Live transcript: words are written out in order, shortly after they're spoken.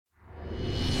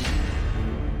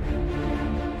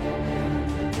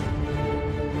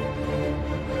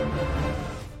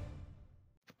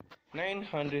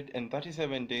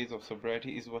937 days of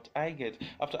sobriety is what I get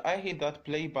after I hit that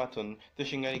play button, the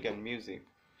Shenganigan music.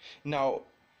 Now,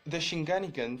 the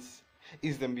Shenganigans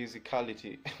is the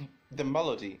musicality, the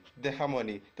melody, the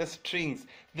harmony, the strings,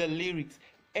 the lyrics.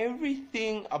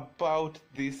 Everything about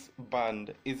this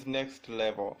band is next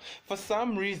level. For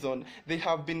some reason, they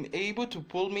have been able to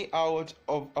pull me out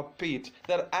of a pit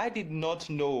that I did not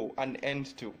know an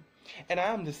end to. And I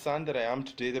am the son that I am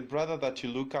today, the brother that you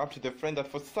look up to, the friend that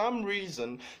for some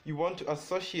reason you want to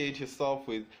associate yourself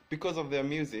with because of their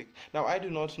music. Now, I do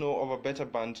not know of a better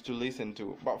band to listen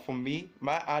to, but for me,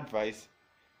 my advice,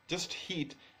 just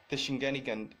hit the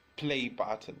Shenganigan play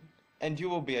button and you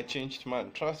will be a changed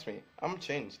man. Trust me, I'm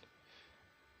changed.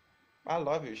 I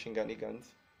love you, Shenganigans.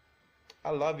 I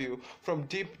love you from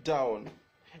deep down,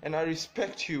 and I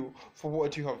respect you for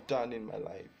what you have done in my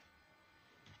life.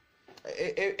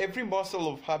 Every morsel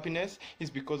of happiness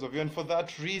is because of you, and for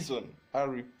that reason, I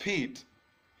repeat,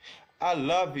 I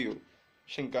love you,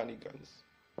 Shenganigans.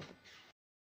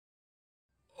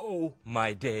 Oh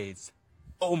my days.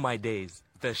 Oh my days.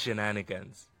 The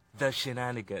shenanigans. The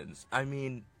shenanigans. I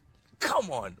mean, come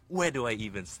on. Where do I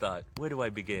even start? Where do I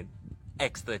begin?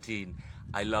 X13.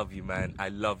 I love you, man. I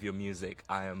love your music.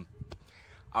 I'm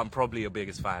probably your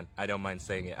biggest fan. I don't mind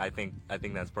saying it. I think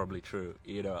that's probably true.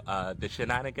 You know, the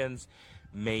shenanigans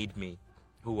made me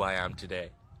who I am today.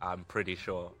 I'm pretty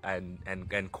sure. And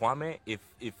Kwame,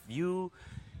 if you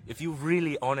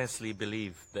really honestly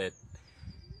believe that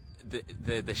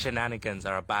the shenanigans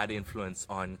are a bad influence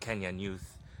on Kenyan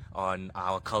youth, on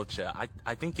our culture,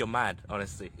 I think you're mad.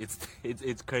 Honestly,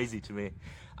 it's crazy to me.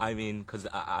 I mean, because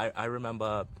I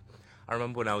remember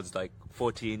when I was like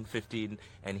 14, 15,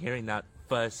 and hearing that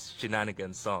first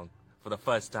Shenanigans song for the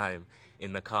first time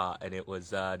in the car, and it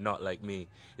was Not Like Me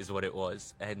is what it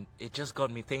was, and it just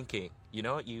got me thinking. You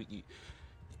know,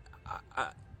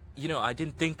 I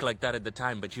didn't think like that at the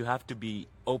time, but you have to be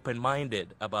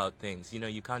open-minded about things. You know,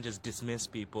 you can't just dismiss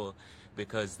people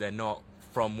because they're not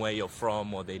from where you're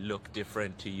from or they look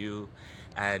different to you.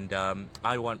 And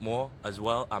I Want More as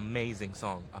well. Amazing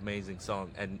song.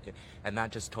 And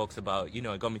that just talks about, you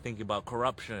know, it got me thinking about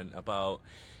corruption, about,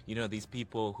 you know, these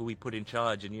people who we put in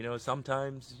charge. And, you know,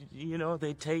 sometimes, you know,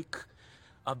 they take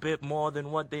a bit more than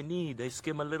what they need. They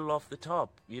skim a little off the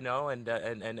top, you know,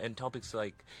 and topics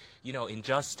like, you know,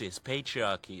 injustice,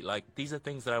 patriarchy, like these are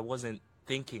things that I wasn't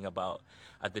thinking about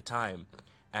at the time.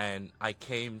 And I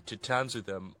came to terms with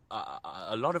them,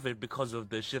 a lot of it because of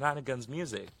the Shenanigans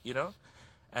music, you know?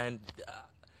 And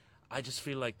I just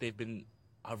feel like they've been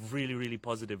a really, really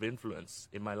positive influence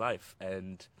in my life.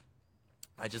 And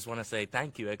I just want to say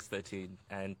thank you, X13,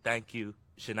 and thank you,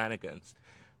 Shenanigans,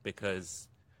 because,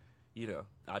 you know,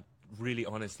 I really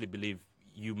honestly believe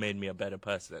you made me a better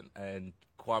person. And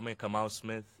Kwame Kamau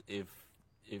Smith, if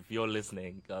you're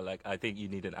listening, like, I think you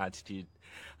need an attitude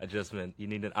adjustment. You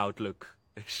need an outlook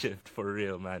shift for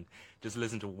real, man. Just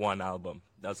listen to one album.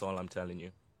 That's all I'm telling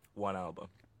you. One album.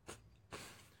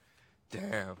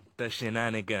 Damn, the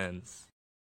Shenanigans.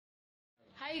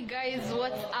 Hi guys,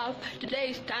 what's up? Today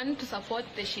is time to support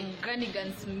the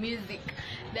Shenganigans music.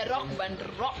 The rock band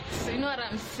rocks. You know what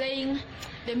I'm saying?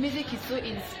 The music is so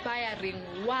inspiring,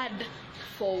 word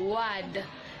for word.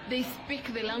 They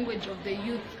speak the language of the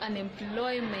youth,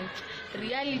 unemployment,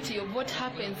 reality of what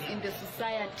happens in the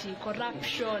society,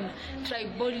 corruption,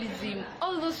 tribalism,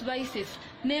 all those vices,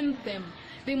 name them.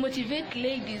 They motivate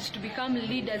ladies to become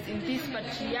leaders in this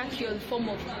patriarchal form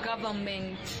of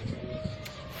government.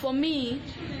 For me,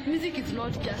 music is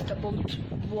not just about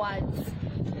words,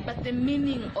 but the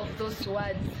meaning of those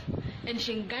words. And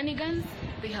Shenganigans,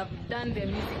 they have done their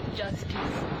music justice.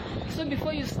 So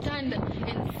before you stand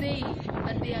and say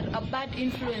that they are a bad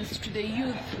influence to the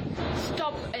youth,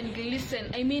 stop and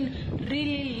listen. I mean,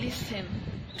 really listen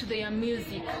to their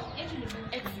music.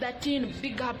 X13,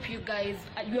 big up you guys.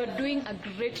 You are doing a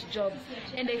great job,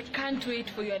 and I can't wait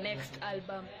for your next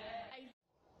album.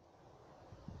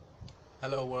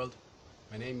 Hello world,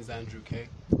 my name is Andrew K,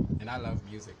 and I love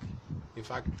music. In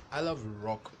fact, I love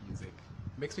rock music.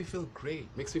 Makes me feel great,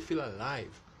 makes me feel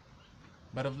alive.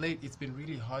 But of late, it's been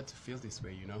really hard to feel this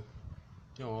way, you know?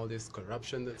 You know, all this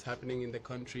corruption that's happening in the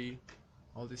country,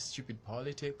 all this stupid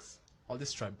politics, all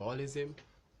this tribalism,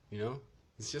 you know?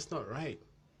 It's just not right.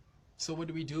 So what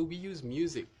do? We use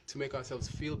music to make ourselves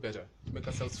feel better, to make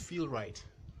ourselves feel right.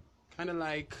 Kind of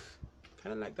like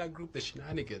that group, the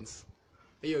Shenanigans.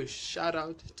 Hey, yo, shout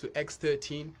out to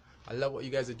X13. I love what you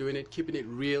guys are doing it, keeping it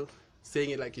real,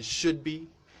 saying it like it should be.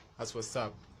 That's what's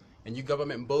up. And you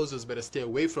government bozos better stay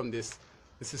away from this.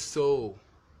 This is soul.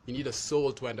 You need a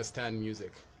soul to understand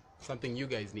music. Something you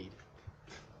guys need.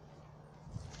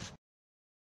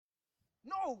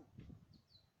 No!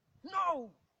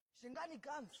 No!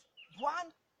 Shenganiguns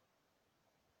banned.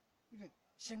 Even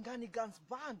Shenganiguns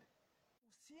banned.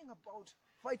 Saying about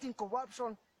fighting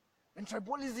corruption and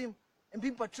tribalism and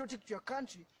being patriotic to your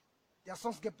country, their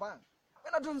songs get banned.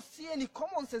 Man, I don't see any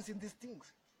common sense in these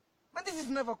things. Man, this is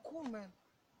never cool, man.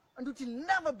 And it will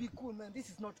never be cool, man. This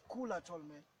is not cool at all,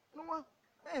 man. You know what?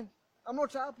 Man, I'm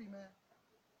not happy, man.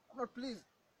 I'm not pleased.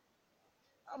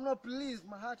 I'm not pleased.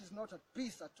 My heart is not at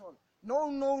peace at all. No,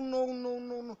 no, no, no,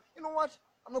 no, no. You know what?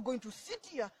 I'm not going to sit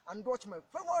here and watch my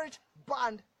favorite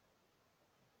band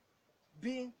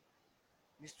being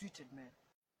mistreated, man.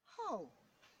 How?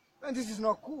 Man, this is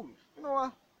not cool. You know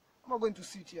what? I'm not going to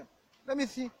sit here. Let me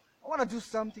see. I want to do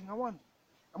something.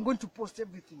 I'm going to post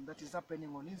everything that is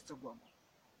happening on Instagram.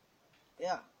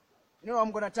 Yeah. You know,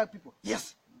 I'm going to tag people.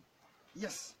 Yes.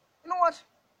 Yes. You know what?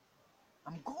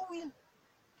 I'm going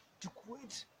to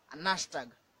create an hashtag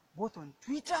both on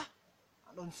Twitter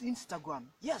and on Instagram.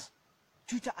 Yes.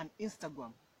 Twitter and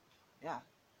Instagram. Yeah.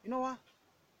 You know what?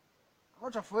 I'm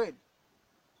not afraid.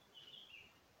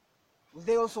 Will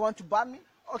they also want to ban me?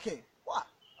 Okay. What?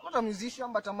 I'm not a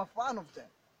musician, but I'm a fan of them.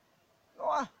 You know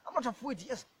what? I'm not afraid.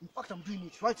 Yes. In fact, I'm doing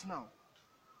it right now.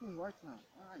 Right now.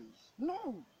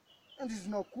 No. And this is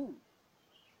not cool.